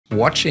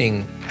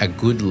watching a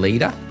good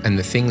leader and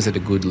the things that a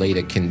good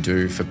leader can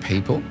do for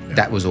people,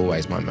 that was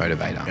always my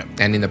motivator.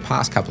 And in the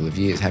past couple of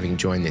years, having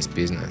joined this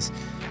business,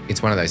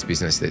 it's one of those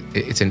businesses that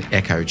it's an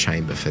echo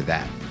chamber for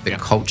that. The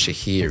culture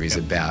here is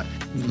about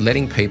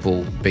letting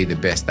people be the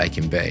best they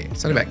can be.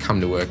 It's not about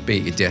come to work, be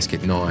at your desk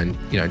at 9,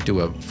 do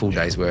a full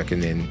day's work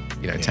and then,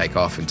 take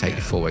off and take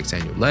your 4 weeks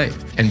annual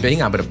leave. And being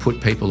able to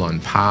put people on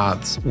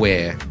paths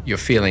where you're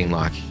feeling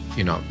like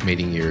you're not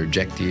meeting your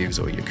objectives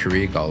or your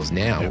career goals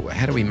now.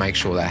 How do we make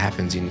sure that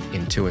happens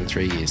in 2 and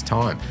 3 years'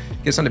 time?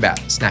 It's not about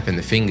snapping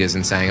the fingers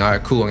and saying, oh,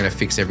 cool, I'm going to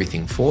fix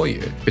everything for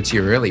you. But to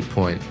your early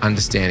point,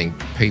 understanding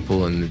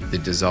people and the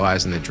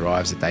desires and the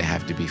drives that they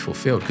have to be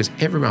fulfilled, because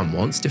everyone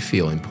wants to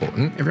feel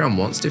important. Everyone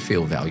wants to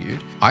feel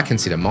valued. I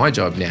consider my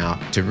job now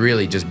to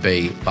really just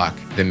be like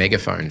the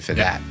megaphone for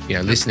that,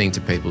 listening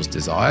to people's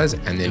desires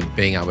and then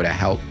being able to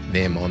help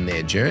them on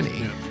their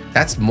journey.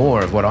 That's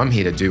more of what I'm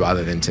here to do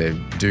other than to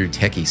do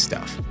techie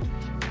stuff.